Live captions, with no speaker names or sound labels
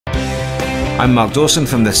I'm Mark Dawson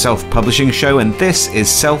from the Self-Publishing Show, and this is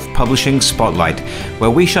Self-Publishing Spotlight,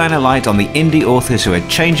 where we shine a light on the indie authors who are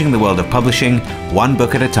changing the world of publishing, one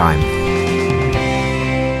book at a time.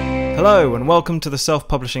 Hello and welcome to the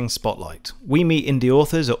Self-Publishing Spotlight. We meet indie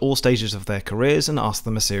authors at all stages of their careers and ask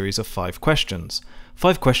them a series of 5 questions.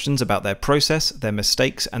 5 questions about their process, their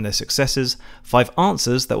mistakes and their successes, 5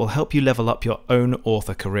 answers that will help you level up your own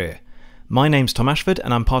author career. My name's Tom Ashford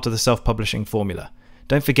and I'm part of the Self-Publishing Formula.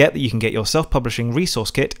 Don't forget that you can get your self-publishing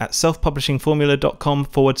resource kit at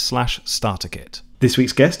selfpublishingformula.com/starter kit. This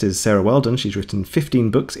week's guest is Sarah Weldon. She's written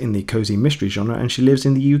 15 books in the cosy mystery genre and she lives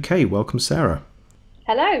in the UK. Welcome, Sarah.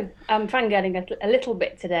 Hello. I'm fangirling a little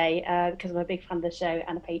bit today because I'm a big fan of the show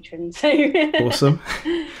and a patron. So Awesome.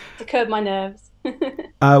 to curb my nerves.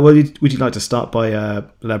 Well, would you like to start by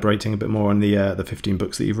elaborating a bit more on the 15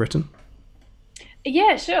 books that you've written?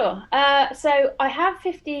 Yeah, sure. So I have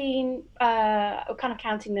 15, kind of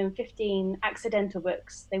counting them, 15 accidental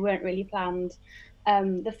books. They weren't really planned.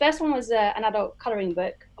 The first one was an adult colouring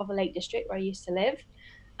book of a Lake District where I used to live.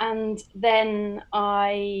 And then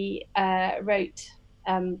I wrote,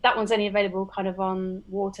 that one's only available kind of on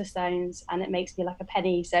Waterstones and it makes me like a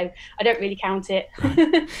penny. So I don't really count it.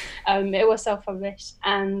 It was self-published.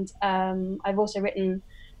 And I've also written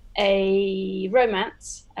a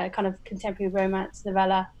romance, a kind of contemporary romance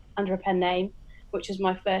novella under a pen name, which was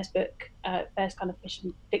my first book, first kind of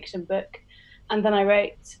fiction book. And then I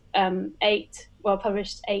wrote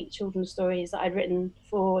published 8 children's stories that I'd written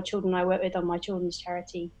for children I work with on my children's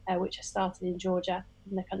charity, which I started in Georgia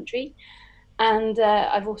in the country. And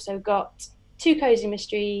I've also got 2 cozy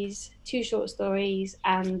mysteries, 2 short stories,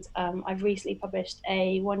 and I've recently published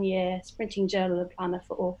a 1-year sprinting journal and planner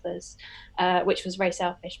for authors, which was very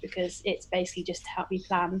selfish because it's basically just to help me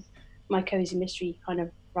plan my cozy mystery kind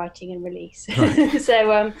of writing and release. Right.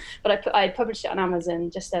 So, but I published it on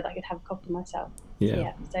Amazon just so that I could have a copy myself.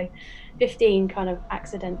 Yeah. So 15 kind of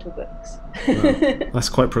accidental books. Wow. That's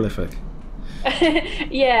quite prolific.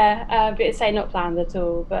 Yeah, but it's not planned at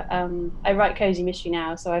all. But I write cozy mystery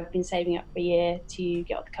now, so I've been saving up for a year to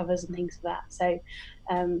get all the covers and things for that. So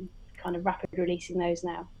kind of rapid releasing those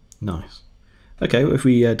now. Nice. Okay, well, if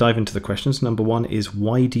we dive into the questions, number 1 is,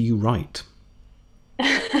 why do you write?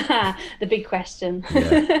 The big question.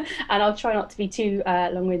 Yeah. And I'll try not to be too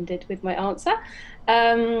long-winded with my answer.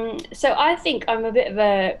 So I think I'm a bit of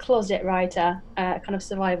a closet writer, kind of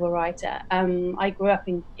survival writer. I grew up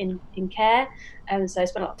in care, and so I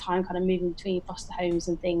spent a lot of time kind of moving between foster homes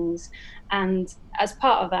and things. And as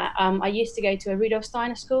part of that, I used to go to a Rudolf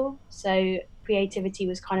Steiner school, so creativity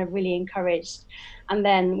was kind of really encouraged. And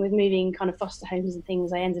then with moving kind of foster homes and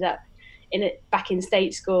things, I ended up back in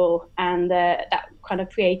state school, and that kind of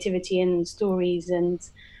creativity and stories and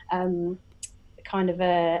kind of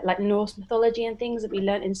like Norse mythology and things that we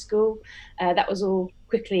learnt in school, that was all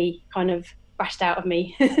quickly kind of bashed out of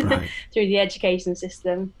me right. through the education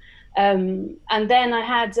system. And then I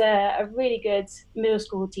had a really good middle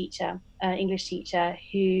school teacher, English teacher,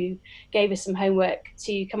 who gave us some homework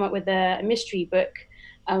to come up with a mystery book,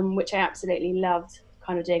 which I absolutely loved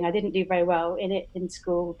kind of doing. I didn't do very well in it in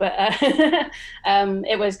school, but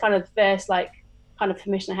it was kind of the first kind of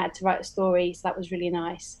permission I had to write a story, so that was really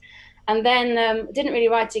nice. And then didn't really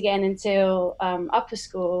write again until upper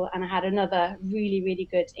school, and I had another really, really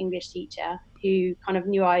good English teacher who kind of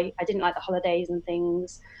knew I didn't like the holidays and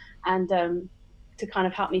things, and to kind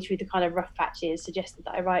of help me through the kind of rough patches, suggested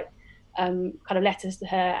that I write kind of letters to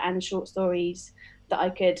her and short stories that I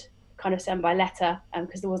could kind of send by letter,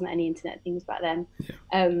 because there wasn't any internet things back then.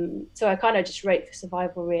 Yeah. So I kind of just wrote for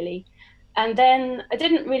survival, really. And then I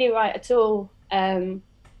didn't really write at all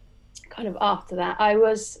kind of after that.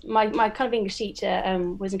 My kind of English teacher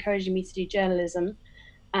was encouraging me to do journalism,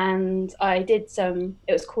 and I did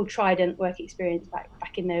it was called Trident work experience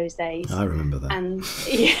back in those days. I remember that. And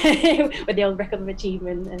yeah, with the old record of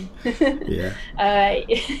achievement. And yeah.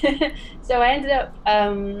 So I ended up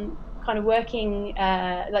kind of working,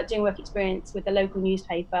 doing work experience with the local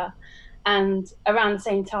newspaper. And around the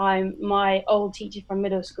same time, my old teacher from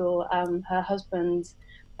middle school, her husband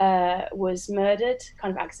was murdered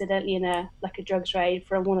kind of accidentally in a drugs raid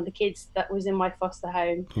from one of the kids that was in my foster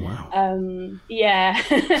home. Wow. Yeah.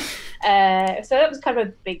 So that was kind of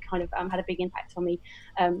a big had a big impact on me.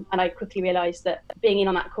 And I quickly realised that being in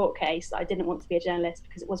on that court case, I didn't want to be a journalist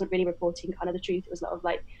because it wasn't really reporting kind of the truth. It was a lot of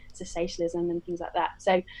sensationalism and things like that.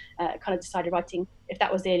 So kind of decided writing, if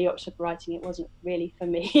that was the only option for writing, it wasn't really for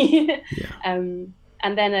me. Yeah.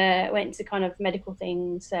 And then went to kind of medical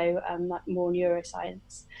things, so more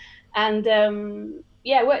neuroscience. And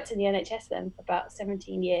worked in the NHS then for about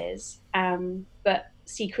 17 years, but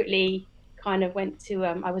secretly kind of went to,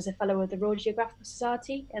 I was a fellow of the Royal Geographical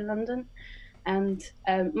Society in London, and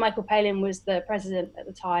Michael Palin was the president at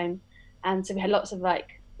the time, and so we had lots of there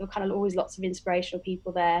were kind of always lots of inspirational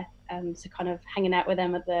people there. So kind of hanging out with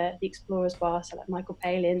them at the Explorers Bar, so like Michael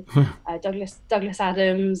Palin, Douglas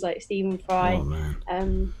Adams, like Stephen Fry. Oh,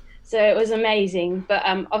 man. So it was amazing, but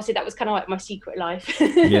obviously that was kind of like my secret life.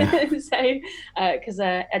 Yeah. So because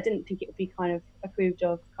I didn't think it would be kind of approved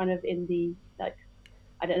of kind of in the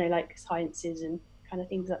I don't know, like sciences and kind of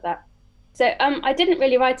things like that. So I didn't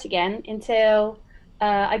really write again until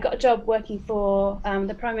I got a job working for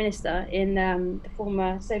the Prime Minister in the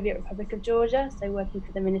former Soviet Republic of Georgia, so working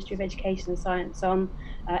for the Ministry of Education and Science on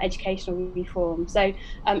educational reform. So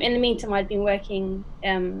in the meantime, I'd been working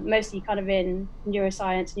mostly kind of in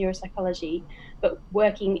neuroscience, neuropsychology, but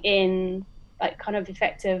working in like kind of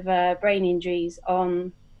effective brain injuries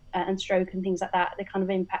on and stroke and things like that, the kind of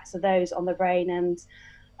impacts of those on the brain.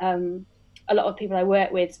 And a lot of people I work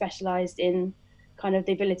with specialised in kind of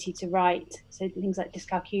the ability to write, so things like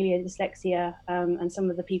dyscalculia, dyslexia, and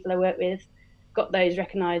some of the people I work with got those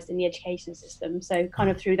recognised in the education system. So kind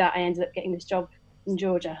of through that, I ended up getting this job in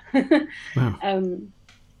Georgia. Wow.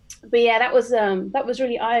 But yeah, that was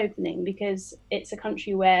really eye-opening, because it's a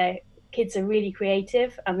country where kids are really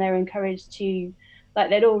creative and they're encouraged to,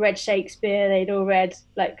 like, they'd all read Shakespeare, they'd all read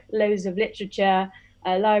like loads of literature.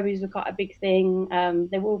 Libraries were quite a big thing.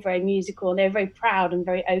 They were all very musical. They were very proud and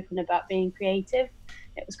very open about being creative.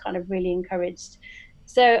 It was kind of really encouraged.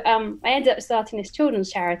 So I ended up starting this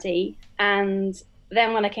children's charity. And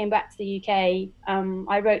then when I came back to the UK,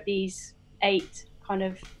 I wrote these 8 kind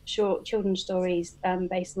of short children's stories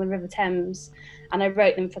based on the River Thames. And I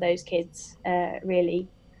wrote them for those kids, really.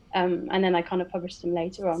 And then I kind of published them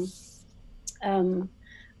later on.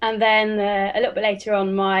 And then a little bit later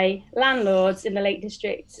on, my landlords in the Lake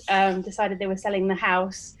District decided they were selling the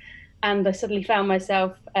house, and I suddenly found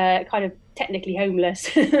myself kind of technically homeless,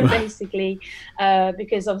 basically,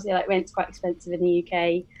 because obviously like rent's quite expensive in the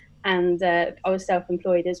UK, and I was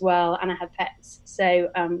self-employed as well, and I had pets. So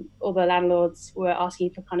all the landlords were asking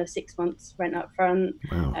for kind of 6 months rent up front,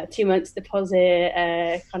 2 months deposit,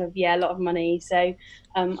 kind of, yeah, a lot of money. So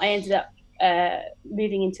I ended up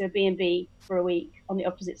moving into a B&B for a week on the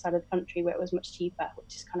opposite side of the country, where it was much cheaper,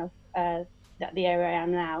 which is kind of the area I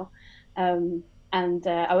am now. And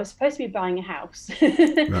I was supposed to be buying a house,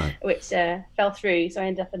 which fell through. So I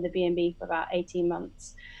ended up in the B&B for about 18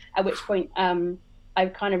 months, at which point I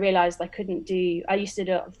kind of realised I couldn't do, I used to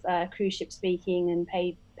do a lot of cruise ship speaking and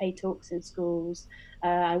paid talks in schools.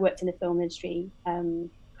 I worked in the film industry kind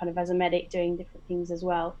of as a medic, doing different things as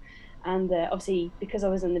well. And obviously, because I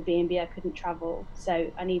was in the B&B, I couldn't travel.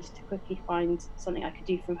 So I needed to quickly find something I could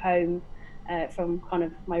do from home, from kind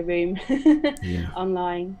of my room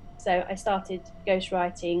online. So I started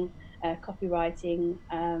ghostwriting, copywriting,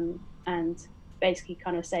 and basically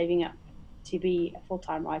kind of saving up to be a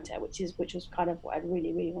full-time writer, which was kind of what I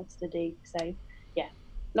really, really wanted to do. So yeah,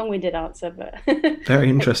 long-winded answer, but very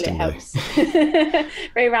interesting. It helps.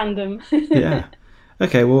 Very random. Yeah.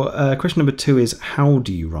 Okay, well, question number 2 is, how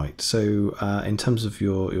do you write? So in terms of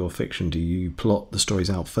your fiction, do you plot the stories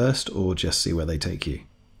out first, or just see where they take you?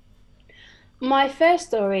 My first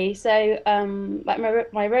story, so like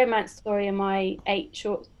my romance story and my 8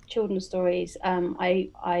 short children's stories,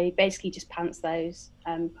 I basically just pants those,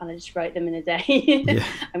 kind of just wrote them in a day. Yeah.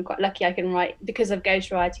 I'm quite lucky I can write, because of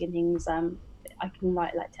ghostwriting and things, I can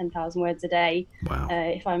write like 10,000 words a day. Wow.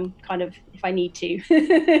 If I need to.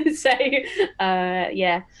 So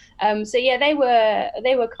yeah. So yeah, they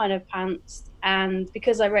were kind of pants. And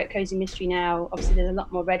because I wrote cozy mystery now, obviously there's a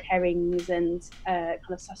lot more red herrings and kind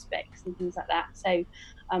of suspects and things like that. So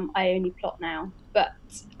I only plot now. But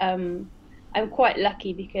I'm quite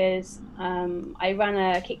lucky because I ran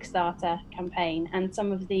a Kickstarter campaign, and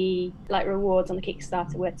some of the like rewards on the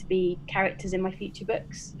Kickstarter were to be characters in my future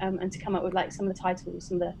books, and to come up with like some of the titles,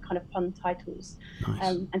 some of the kind of pun titles.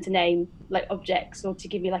 Nice. And to name like objects, or to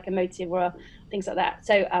give you like a motive or things like that.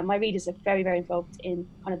 So my readers are very, very involved in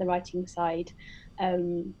kind of the writing side,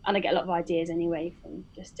 and I get a lot of ideas anyway from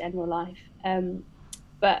just general life.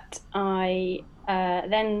 But I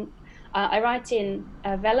then I write in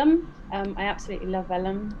vellum. I absolutely love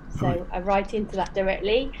vellum, so I write into that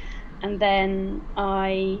directly, and then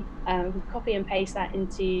I copy and paste that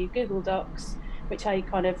into Google Docs, which I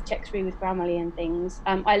kind of check through with Grammarly and things.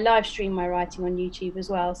 I live stream my writing on YouTube as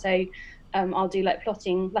well, so I'll do like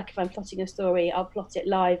plotting, like if I'm plotting a story, I'll plot it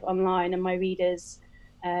live online, and my readers,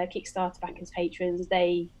 Kickstarter backers, patrons,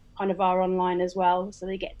 they kind of are online as well, so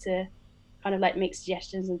they get to kind of like make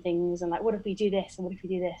suggestions and things, and like, what if we do this, and what if we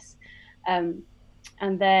do this?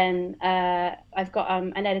 And then I've got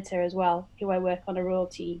an editor as well, who I work on a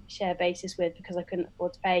royalty share basis with, because I couldn't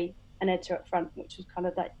afford to pay an editor up front, which was kind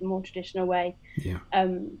of like the more traditional way. Yeah.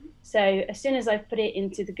 So as soon as I put it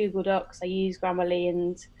into the Google Docs, I use Grammarly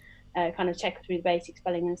and kind of check through the basic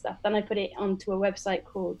spelling and stuff. Then I put it onto a website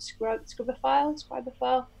called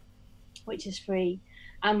Scriberfile, which is free.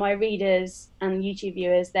 And my readers and YouTube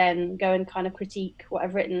viewers then go and kind of critique what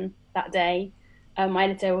I've written that day. My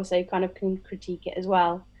editor also kind of can critique it as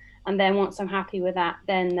well. And then once I'm happy with that,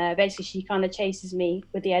 then basically she kind of chases me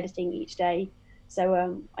with the editing each day.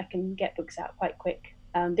 So I can get books out quite quick.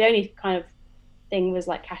 The only kind of thing was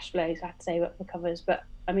like cash flows. I have to save up for covers. But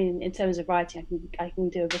I mean, in terms of writing, I can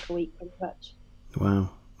do a book a week pretty much.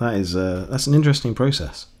 Wow. That's an interesting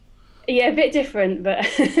process. Yeah, a bit different, but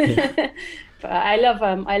Yeah. but I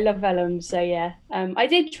love vellum. So yeah, I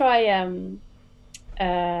did try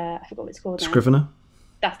I forgot what it's called now. Scrivener.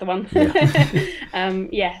 That's the one. Yeah.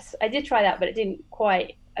 Yes, I did try that, but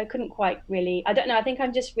I couldn't quite really. I don't know. I think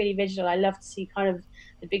I'm just really visual. I love to see kind of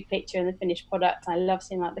the big picture and the finished product. I love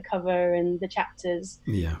seeing like the cover and the chapters.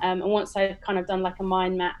 Yeah. And once I've kind of done like a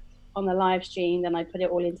mind map on the live stream, then I put it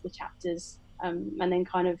all into the chapters. And then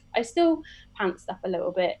kind of I still pant stuff a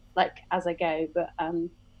little bit like as I go, but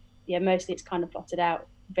yeah, mostly it's kind of plotted out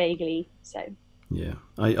vaguely. So yeah,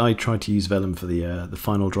 I try to use vellum for the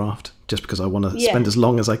final draft, just because I want to spend as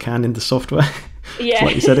long as I can in the software. Yeah,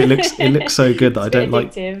 like you said, it looks so good that I don't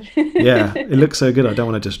like. Yeah, it looks so good. I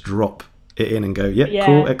don't want to just drop it in and go, yeah.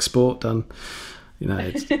 Cool, export, done. You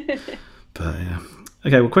know, but yeah.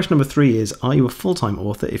 Okay, well, question number 3 is: are you a full-time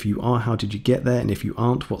author? If you are, how did you get there? And if you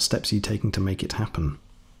aren't, what steps are you taking to make it happen?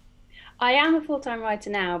 I am a full-time writer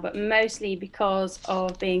now, but mostly because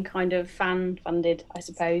of being kind of fan-funded, I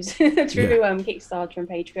suppose, through Kickstarter and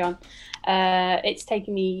Patreon. It's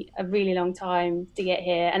taken me a really long time to get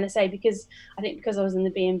here. And I say because I was in the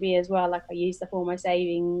B&B as well, like I used up all my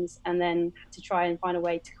savings and then had to try and find a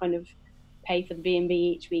way to kind of pay for the B&B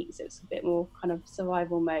each week. So it's a bit more kind of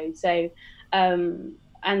survival mode. So, and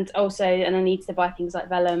I needed to buy things like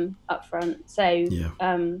vellum up front. So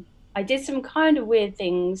I did some kind of weird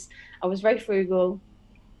things. I was very frugal,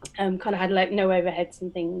 kind of had like no overheads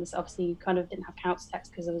and things. Obviously, kind of didn't have council tax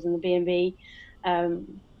because I was in the B&B,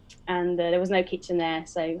 and there was no kitchen there,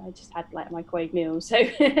 so I just had like microwave meals. So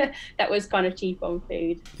that was kind of cheap on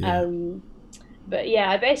food. Yeah. But yeah,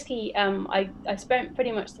 I basically I spent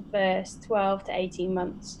pretty much the first 12 to 18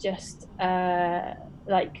 months just I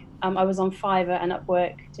was on Fiverr and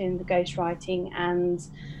Upwork doing the ghostwriting, and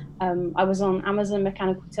I was on Amazon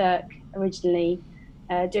Mechanical Turk originally,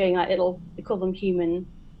 doing like we call them human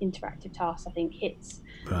interactive tasks, I think, hits.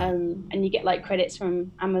 Right. And you get like credits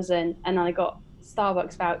from Amazon, and I got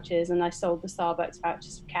Starbucks vouchers, and I sold the Starbucks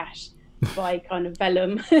vouchers for cash by kind of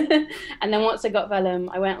vellum. And then once I got vellum,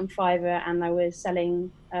 I went on Fiverr and I was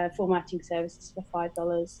selling formatting services for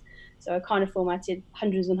 $5. So I kind of formatted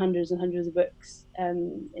hundreds and hundreds and hundreds of books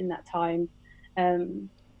in that time.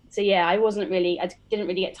 So yeah, I didn't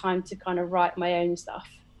really get time to kind of write my own stuff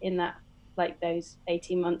in that, like those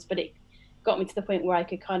 18 months, but it got me to the point where I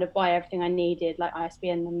could kind of buy everything I needed, like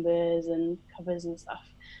ISBN numbers and covers and stuff,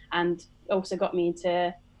 and also got me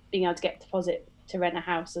into being able to get a deposit to rent a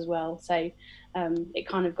house as well. So it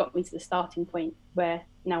kind of got me to the starting point where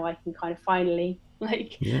now I can kind of finally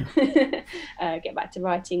get back to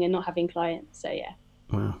writing and not having clients. So yeah.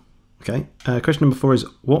 Wow. Okay. Question number 4 is: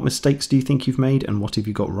 what mistakes do you think you've made, and what have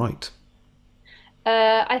you got right?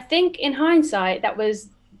 I think in hindsight that was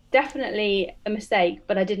definitely a mistake,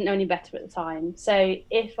 but I didn't know any better at the time. So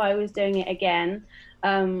if I was doing it again,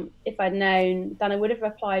 if I'd known, then I would have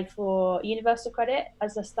applied for Universal Credit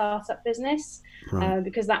as a startup business,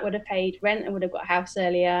 because that would have paid rent and would have got a house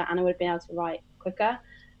earlier, and I would have been able to write quicker.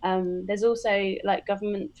 There's also like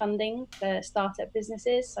government funding for startup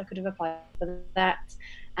businesses, so I could have applied for that.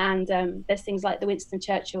 And there's things like the Winston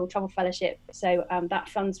Churchill Travel Fellowship, so that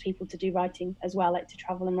funds people to do writing as well, like to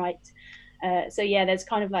travel and write. So yeah, there's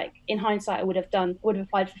kind of like, in hindsight, I would have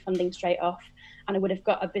applied for funding straight off, and I would have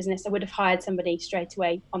got a business. I would have hired somebody straight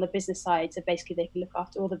away on the business side, so basically they could look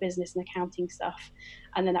after all the business and accounting stuff,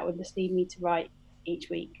 and then that would just lead me to write each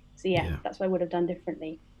week. So yeah, that's what I would have done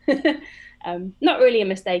differently. Not really a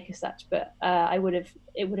mistake as such, but it would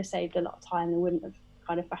have saved a lot of time. I wouldn't have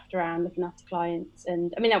kind of faffed around looking after clients,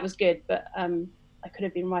 and I mean that was good, but I could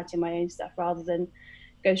have been writing my own stuff rather than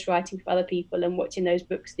ghostwriting for other people and watching those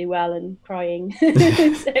books do well and crying.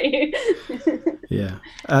 So, yeah.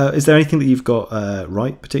 Is there anything that you've got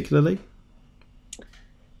right particularly?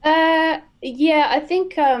 Yeah, I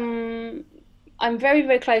think I'm very,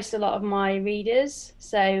 very close to a lot of my readers.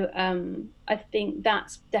 So I think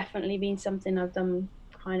that's definitely been something I've done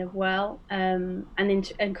kind of well, and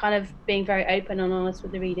kind of being very open and honest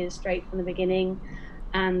with the readers straight from the beginning,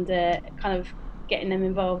 and kind of getting them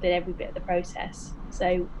involved in every bit of the process,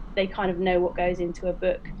 so they kind of know what goes into a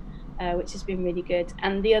book, which has been really good.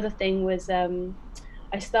 And the other thing was,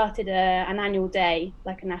 I started an annual day,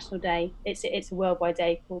 like a national day. It's a worldwide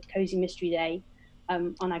day called Cosy Mystery Day,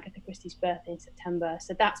 on Agatha Christie's birthday in September.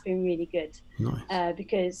 So that's been really good. Nice.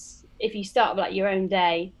 Because if you start with like your own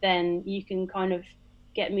day, then you can kind of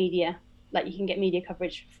get media, like you can get media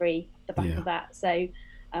coverage for free off the back of that. So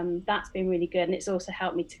that's been really good, and it's also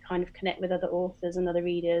helped me to kind of connect with other authors and other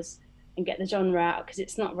readers and get the genre out, because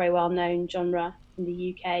it's not a very well known genre in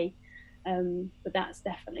the UK, but that's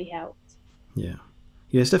definitely helped. Yeah,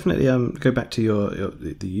 it's definitely go back to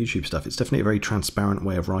the YouTube stuff. It's definitely a very transparent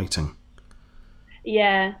way of writing.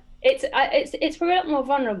 Yeah, it's probably a lot more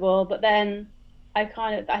vulnerable, but then I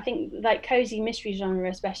think like cozy mystery genre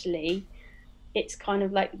especially, it's kind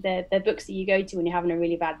of like they're books that you go to when you're having a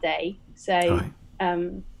really bad day. So right.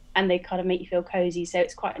 And they kind of make you feel cozy, so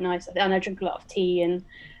it's quite nice. And I drink a lot of tea, and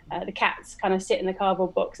the cats kind of sit in the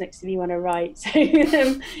cardboard box next to me when I write. So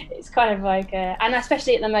it's kind of like, and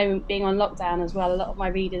especially at the moment being on lockdown as well, a lot of my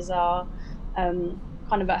readers are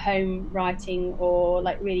kind of at home writing, or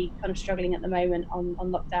like really kind of struggling at the moment on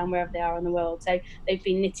lockdown wherever they are in the world. So they've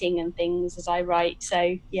been knitting and things as I write.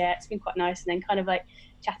 So yeah, it's been quite nice. And then kind of like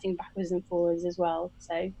chatting backwards and forwards as well.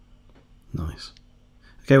 So nice.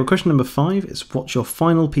 Okay, well, question number 5 is, what's your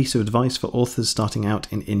final piece of advice for authors starting out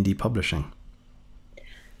in indie publishing?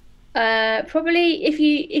 Probably if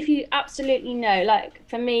you absolutely know, like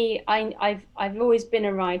for me, I've always been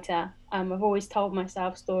a writer. I've always told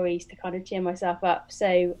myself stories to kind of cheer myself up.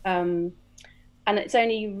 So and it's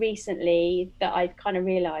only recently that I've kind of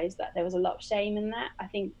realised that there was a lot of shame in that. I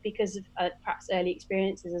think because of perhaps early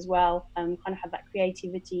experiences as well, kind of had that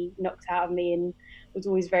creativity knocked out of me, and was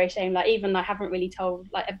always very ashamed. Like even I haven't really told,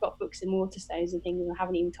 like I've got books in Waterstones and things, and I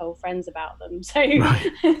haven't even told friends about them. So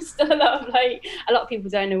right. Still a lot of people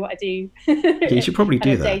don't know what I do. Yeah, you should probably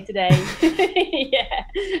do that day to day. Yeah,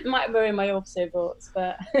 it might ruin my author books,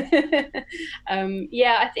 but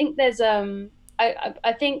yeah, I think there's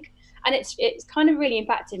I think, and it's kind of really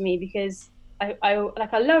impacted me, because I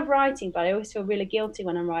love writing, but I always feel really guilty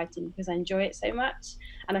when I'm writing because I enjoy it so much,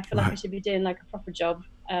 and I feel like I should be doing like a proper job,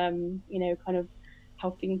 kind of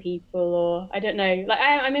helping people, or I don't know, like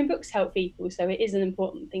I mean, books help people, so it is an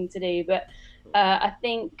important thing to do. But I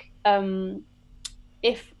think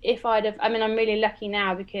if I'd have, I mean, I'm really lucky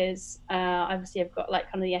now because obviously I've got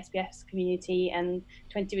like kind of the SBS community and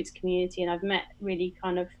 20 Bits community, and I've met really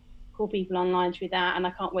kind of cool people online through that, and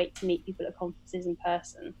I can't wait to meet people at conferences in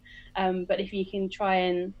person. But if you can try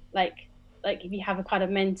and like if you have a kind of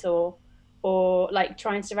mentor, or like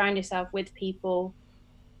try and surround yourself with people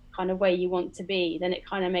kind of where you want to be, then it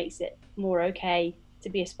kind of makes it more okay to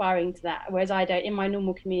be aspiring to that. Whereas I don't, in my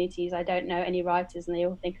normal communities, I don't know any writers, and they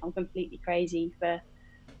all think I'm completely crazy for,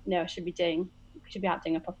 I should be out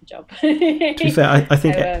doing a proper job. To be fair, I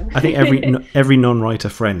think every non-writer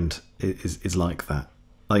friend is like that.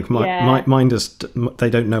 Like mine just, they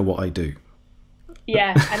don't know what I do.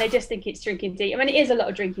 Yeah, and they just think it's drinking tea. I mean, it is a lot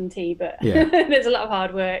of drinking tea, but there's a lot of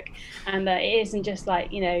hard work, and it isn't just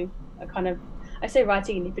like, a kind of, I say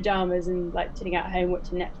writing in your pajamas and like sitting at home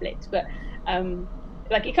watching Netflix, but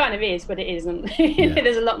like it kind of is, but it isn't.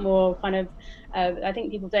 There's a lot more kind of, I think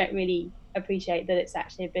people don't really appreciate that it's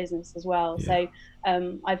actually a business as well. So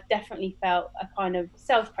I've definitely felt a kind of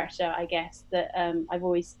self pressure, I guess, that I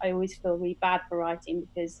always feel really bad for writing,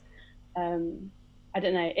 because I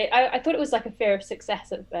don't know, I thought it was like a fear of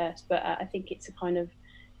success at first, but I think it's a kind of,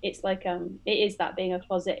 it's like it is that being a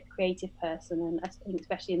closet creative person, and I think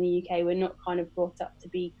especially in the UK we're not kind of brought up to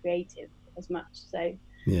be creative as much. So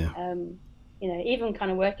even kind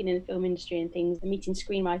of working in the film industry and things, and meeting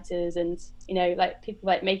screenwriters, and like people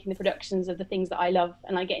like making the productions of the things that I love,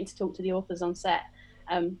 and like getting to talk to the authors on set,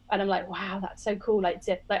 and I'm like, wow, that's so cool. Like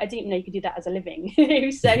I didn't even know you could do that as a living.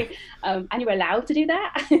 So and you're allowed to do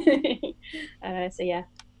that. So yeah.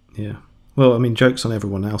 Well, I mean, joke's on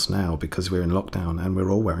everyone else now, because we're in lockdown and we're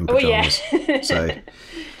all wearing pajamas. So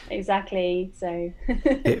exactly. So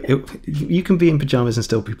you can be in pajamas and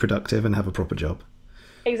still be productive and have a proper job.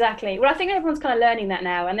 Exactly. Well, I think everyone's kind of learning that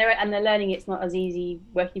now, and they're learning it's not as easy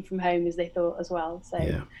working from home as they thought as well. So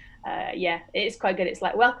it's quite good. It's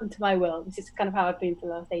like, welcome to my world. This is kind of how I've been for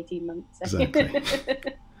the last 18 months. So.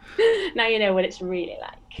 Exactly. Now you know what it's really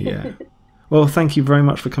like. Yeah. Well, thank you very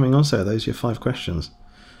much for coming on, Sarah. Those are your 5 questions.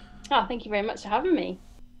 Oh, thank you very much for having me.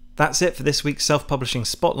 That's it for this week's Self-Publishing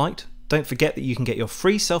Spotlight. Don't forget that you can get your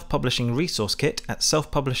free self-publishing resource kit at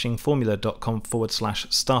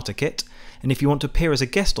selfpublishingformula.com/starter kit. And if you want to appear as a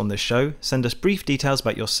guest on this show, send us brief details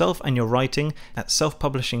about yourself and your writing at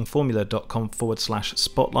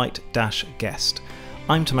selfpublishingformula.com/spotlight-guest.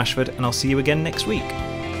 I'm Tom Ashford, and I'll see you again next week.